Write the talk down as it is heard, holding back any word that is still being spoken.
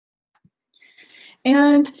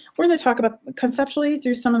And we're going to talk about conceptually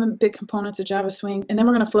through some of the big components of Java Swing, and then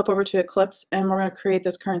we're going to flip over to Eclipse and we're going to create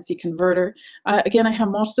this currency converter. Again, I have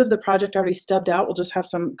most of the project already stubbed out. We'll just have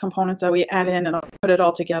some components that we add in and I'll put it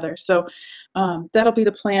all together. So that'll be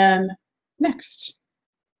the plan next.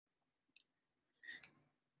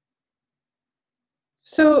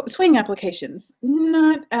 So Swing applications,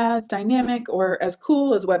 not as dynamic or as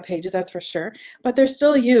cool as web pages, that's for sure, but they're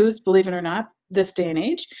still used, believe it or not, this day and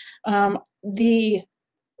age. One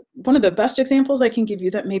of the best examples I can give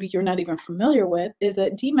you that maybe you're not even familiar with is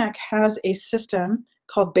that DMAC has a system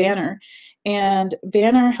called Banner, and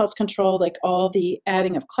Banner helps control like all the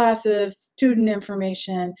adding of classes, student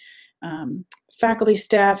information, faculty,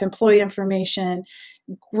 staff, employee information,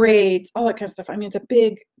 grades, all that kind of stuff. I mean, it's a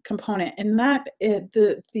big component, and that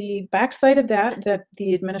the backside of that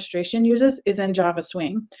the administration uses is in Java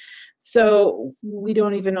Swing. So we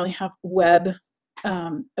don't even really have web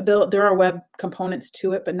there are web components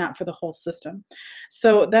to it, but not for the whole system.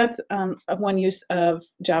 So that's one use of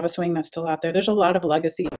Java Swing that's still out there. There's a lot of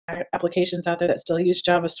legacy applications out there that still use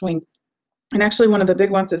Java Swing. And actually one of the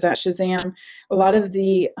big ones is at Shazam. A lot of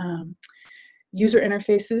the user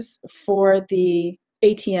interfaces for the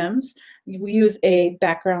ATMs, we use a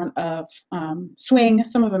background of Swing.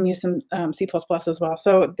 Some of them use some C++ as well.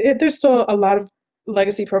 So there's still a lot of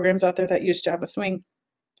legacy programs out there that use Java Swing.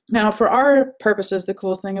 Now, for our purposes, the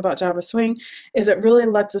coolest thing about Java Swing is it really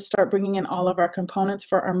lets us start bringing in all of our components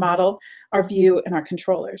for our model, our view, and our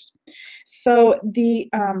controllers. So the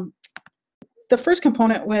first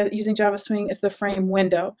component with using Java Swing is the frame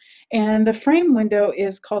window. And the frame window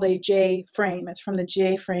is called a JFrame. It's from the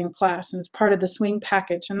JFrame class, and it's part of the Swing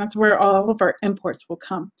package, and that's where all of our imports will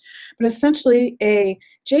come. But essentially, a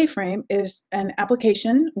JFrame is an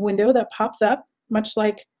application window that pops up, much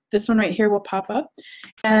like this one right here will pop up,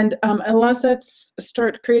 and it allows us to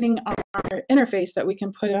start creating our interface that we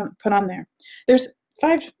can put on there. There's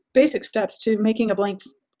 5 basic steps to making a blank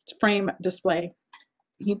frame display.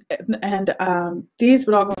 These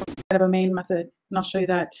would all go inside of a main method, and I'll show you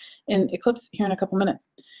that in Eclipse here in a couple minutes.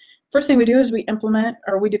 First thing we do is we implement,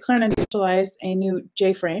 or we declare and initialize a new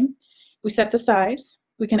JFrame. We set the size.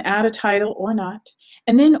 We can add a title or not.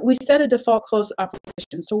 And then we set a default close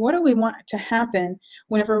operation. So what do we want to happen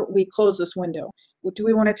whenever we close this window? Do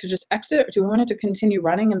we want it to just exit, or do we want it to continue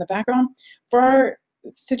running in the background? For our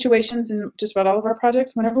situations in just about all of our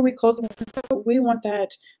projects, whenever we close the window, we want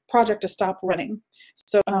that project to stop running.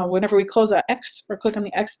 So whenever we close that X or click on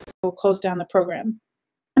the X, it will close down the program.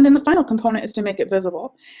 And then the final component is to make it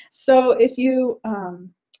visible. So if you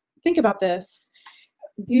think about this,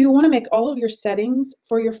 you want to make all of your settings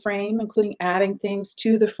for your frame, including adding things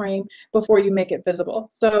to the frame, before you make it visible.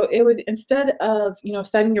 So it would, instead of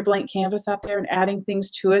setting your blank canvas out there and adding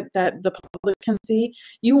things to it that the public can see,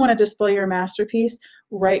 you want to display your masterpiece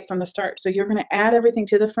right from the start. So you're going to add everything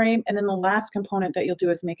to the frame, and then the last component that you'll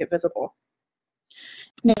do is make it visible.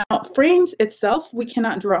 Now, frames itself, we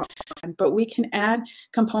cannot draw on, but we can add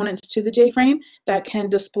components to the JFrame that can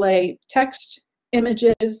display text,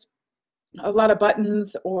 images, a lot of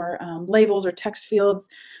buttons or labels or text fields.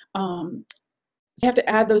 You have to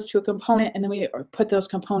add those to a component, and then we put those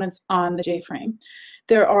components on the JFrame.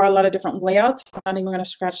 There are a lot of different layouts. I'm not even going to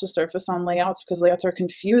scratch the surface on layouts because layouts are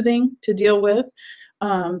confusing to deal with.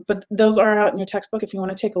 But those are out in your textbook if you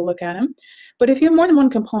want to take a look at them. But if you have more than one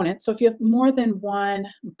component, so if you have more than one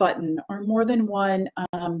button or more than one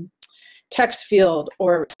text field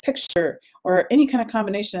or picture or any kind of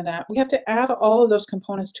combination of that, we have to add all of those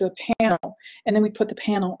components to a panel, and then we put the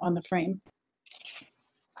panel on the frame.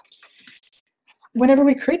 Whenever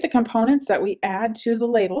we create the components that we add to the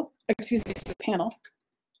label, excuse me, to the panel,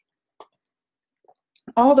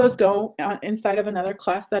 all those go inside of another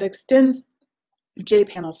class that extends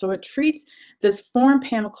JPanel. So it treats this form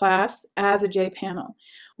panel class as a JPanel.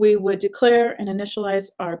 We would declare and initialize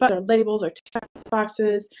our labels, our text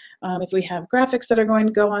boxes. If we have graphics that are going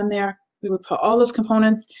to go on there, we would put all those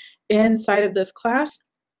components inside of this class.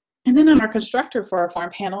 And then on our constructor for our form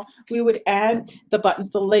panel, we would add the buttons,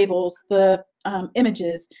 the labels, the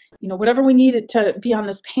images, whatever we needed to be on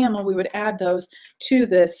this panel, we would add those to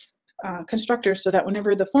this constructor so that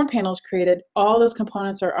whenever the form panel is created, all those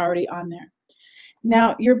components are already on there.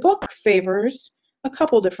 Now, your book favors a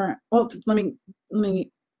couple different, well, we're going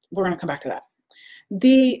to come back to that.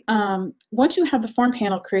 Once you have the form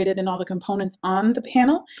panel created and all the components on the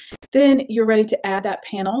panel, then you're ready to add that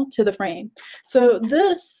panel to the frame. So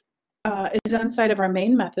this is inside of our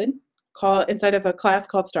main method, inside of a class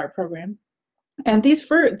called Start Program. And this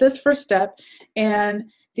first step and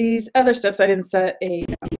these other steps, I didn't set a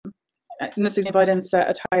in this example, I didn't set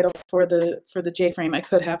a title for the JFrame. I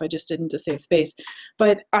could have, I just didn't to save space.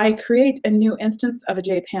 But I create a new instance of a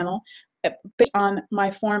JPanel based on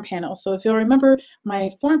my form panel. So if you'll remember,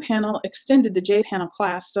 my form panel extended the JPanel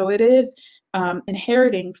class, so it is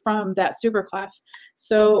inheriting from that superclass.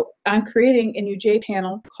 So I'm creating a new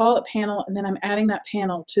JPanel, call it panel, and then I'm adding that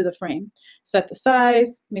panel to the frame. Set the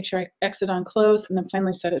size, make sure I exit on close, and then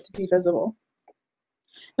finally set it to be visible.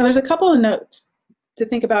 Now there's a couple of notes to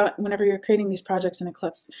think about whenever you're creating these projects in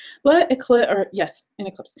Eclipse. Let Eclipse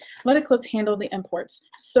handle the imports.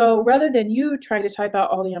 So rather than you try to type out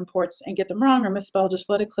all the imports and get them wrong or misspell, just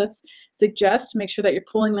let Eclipse suggest, make sure that you're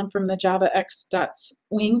pulling them from the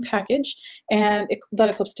javax.swing package, and let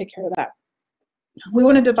Eclipse take care of that. We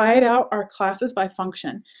want to divide out our classes by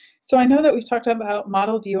function. So I know that we've talked about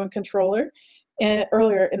model, view, and controller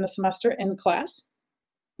earlier in the semester in class.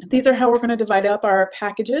 These are how we're going to divide up our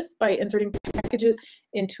packages. By inserting packages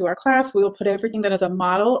into our class, we will put everything that is a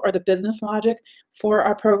model or the business logic for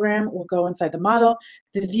our program will go inside the model.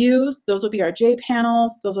 The views, those will be our JPanels,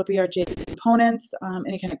 those will be our JComponents,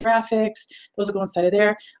 any kind of graphics, those will go inside of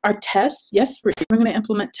there. Our tests, yes, we're going to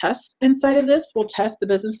implement tests inside of this. We'll test the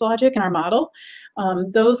business logic in our model.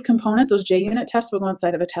 Those components, those JUnit tests will go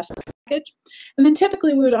inside of a test package. And then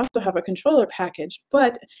typically we would also have a controller package,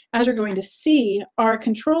 but as you're going to see, our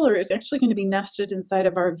controller is actually going to be nested inside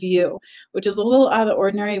of our view, which is a little out of the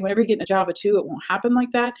ordinary. Whenever you get into Java 2, it won't happen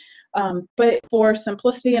like that. But for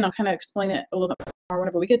simplicity, and I'll kind of explain it a little bit more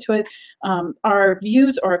whenever we get to it, our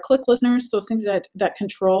views or our click listeners, those things that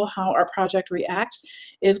control how our project reacts,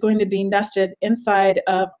 is going to be nested inside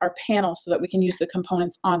of our panel so that we can use the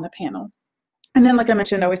components on the panel. And then, like I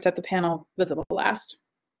mentioned, I always set the panel visible last.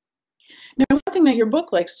 Now, one thing that your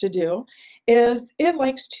book likes to do is it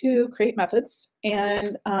likes to create methods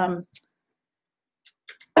and,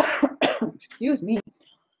 excuse me,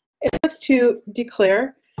 it likes to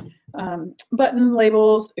declare buttons,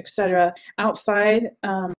 labels, etc. outside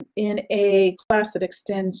in a class that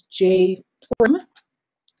extends JFrame.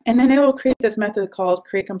 And then it will create this method called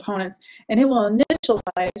create components, and it will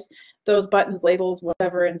initialize those buttons, labels,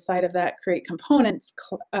 whatever inside of that create components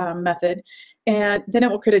method. And then it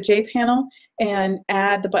will create a JPanel and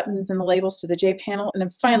add the buttons and the labels to the JPanel, and then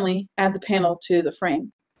finally add the panel to the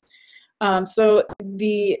frame. So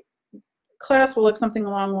the class will look something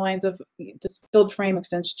along the lines of this build frame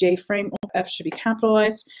extends JFrame. F should be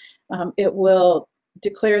capitalized. It will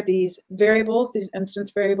declare these variables, these instance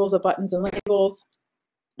variables of buttons and labels.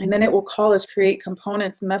 And then it will call this create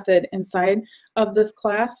components method inside of this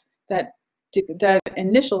class that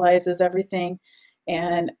initializes everything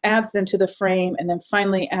and adds them to the frame, and then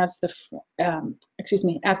finally adds the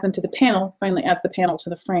adds them to the panel. Finally adds the panel to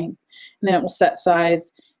the frame, and then it will set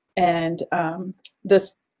size, and this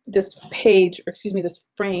page, or excuse me, this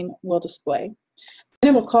frame will display.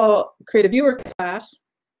 Then it will create a viewer class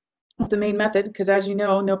with the main method, because as you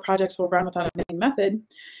know, no projects will run without a main method,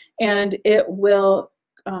 and it will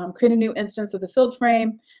create a new instance of the filled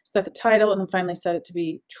frame, set the title, and then finally set it to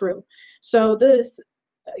be true. So this,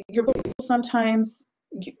 your book will sometimes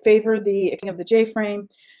favor the extending of the JFrame,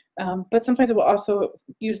 but sometimes it will also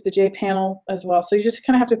use the JPanel as well. So you just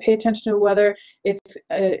kind of have to pay attention to whether it's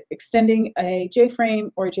extending a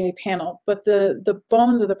JFrame or a JPanel. But the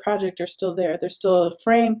bones of the project are still there. There's still a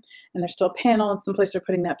frame and there's still a panel, and someplace they're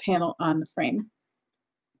putting that panel on the frame.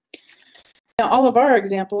 Now, all of our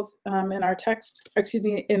examples in our text,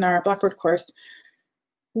 in our Blackboard course,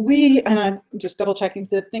 and I'm just double checking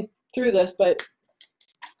to think through this, but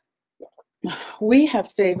we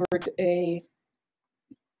have favored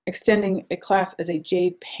extending a class as a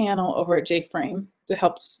JPanel over a JFrame to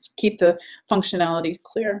help keep the functionality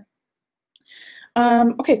clear.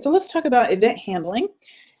 Okay, so let's talk about event handling.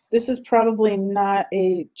 This is probably not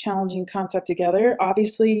a challenging concept to gather.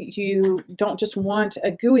 Obviously, you don't just want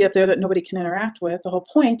a GUI up there that nobody can interact with. The whole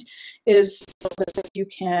point is so that you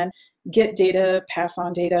can get data, pass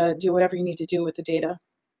on data, do whatever you need to do with the data.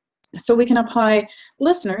 So we can apply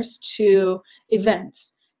listeners to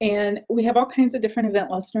events. And we have all kinds of different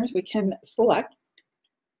event listeners we can select,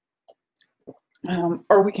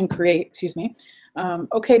 or we can create, excuse me.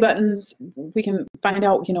 OK buttons, we can find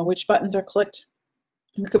out which buttons are clicked.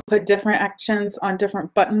 We could put different actions on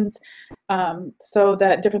different buttons so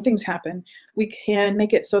that different things happen. We can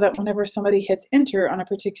make it so that whenever somebody hits enter on a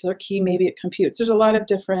particular key, maybe it computes. There's a lot of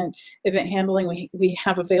different event handling we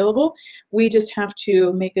have available. We just have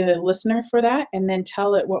to make a listener for that and then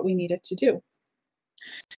tell it what we need it to do.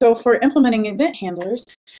 So for implementing event handlers,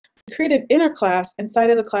 create an inner class inside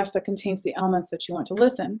of the class that contains the elements that you want to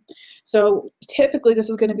listen. So typically this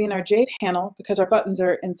is going to be in our J panel because our buttons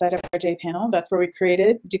are inside of our J panel. That's where we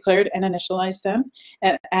created, declared, and initialized them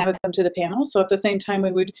and added them to the panel. So at the same time,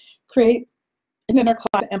 we would create an inner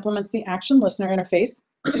class that implements the action listener interface.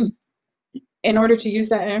 In order to use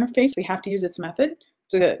that interface, we have to use its method.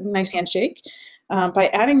 It's a nice handshake. By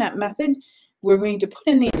adding that method, we're going to put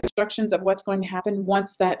in the instructions of what's going to happen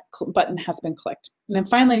once that button has been clicked. And then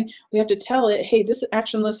finally, we have to tell it, hey, this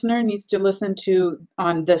action listener needs to listen to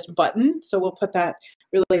on this button. So we'll put that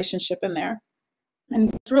relationship in there.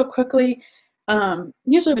 And real quickly,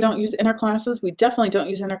 usually we don't use inner classes. We definitely don't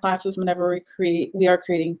use inner classes whenever we are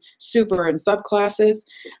creating super and subclasses.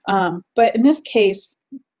 But in this case,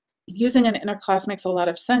 using an inner class makes a lot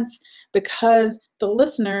of sense because the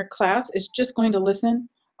listener class is just going to listen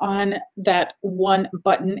on that one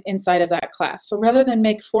button inside of that class. So rather than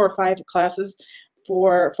make 4 or 5 classes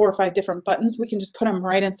for 4 or 5 different buttons, we can just put them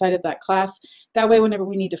right inside of that class. That way, whenever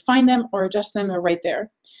we need to find them or adjust them, they're right there.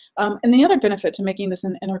 And the other benefit to making this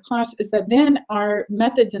an inner class is that then our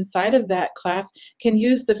methods inside of that class can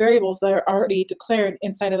use the variables that are already declared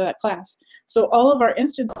inside of that class. So all of our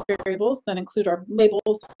instance variables that include our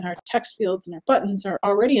labels and our text fields and our buttons are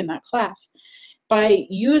already in that class. By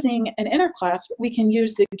using an inner class, we can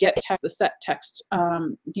use the get text, the set text,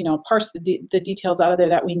 parse the details out of there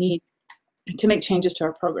that we need to make changes to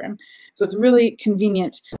our program. So it's really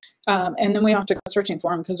convenient. And then we don't have to go searching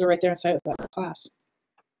for them because they're right there inside of that class.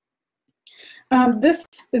 This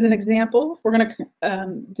is an example. We're going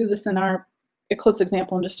to do this in our Eclipse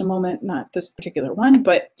example in just a moment, not this particular one,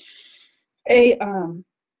 but a,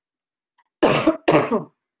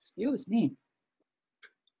 excuse me.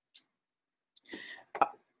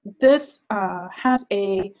 This has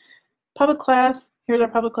a public class. Here's our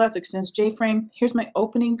public class, extends JFrame. Here's my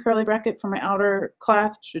opening curly bracket for my outer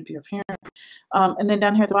class. It should be up here. And then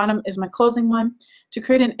down here at the bottom is my closing one. To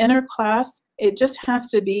create an inner class, it just has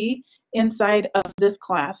to be inside of this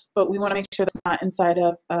class, but we want to make sure it's not inside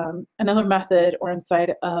of another method or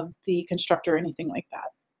inside of the constructor or anything like that.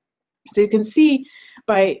 So you can see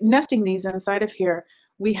by nesting these inside of here,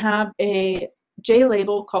 we have a J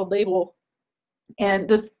label called label. And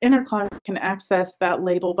this inner class can access that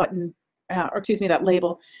label button, that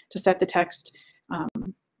label to set the text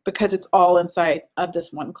because it's all inside of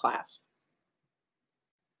this one class.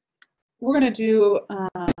 We're going to do,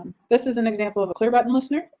 this is an example of a clear button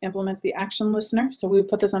listener, implements the action listener. So we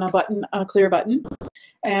put this on a button, on a clear button.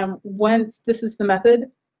 And once this is the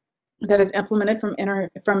method that is implemented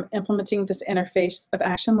from implementing this interface of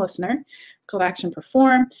action listener. It's called action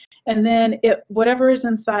perform. And then whatever is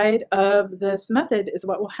inside of this method is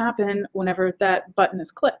what will happen whenever that button is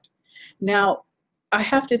clicked. Now, I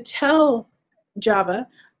have to tell Java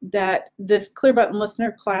that this clear button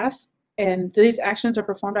listener class and these actions are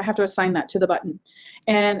performed. I have to assign that to the button.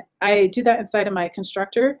 And I do that inside of my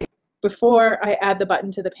constructor before I add the button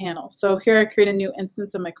to the panel. So here I create a new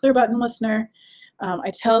instance of my clear button listener.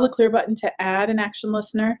 I tell the clear button to add an action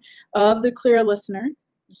listener of the clear listener.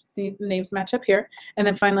 You see the names match up here. And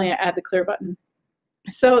then finally, I add the clear button.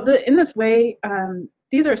 So in this way,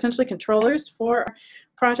 these are essentially controllers for our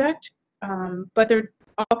project, but they're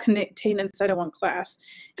all contained inside of one class.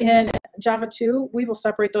 In Java 2, we will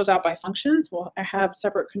separate those out by functions. We'll have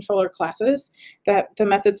separate controller classes that the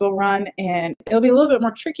methods will run, and it'll be a little bit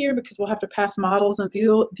more trickier because we'll have to pass models and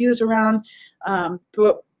views around,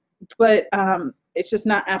 but it's just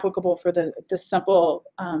not applicable for the simple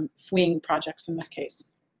swing projects in this case.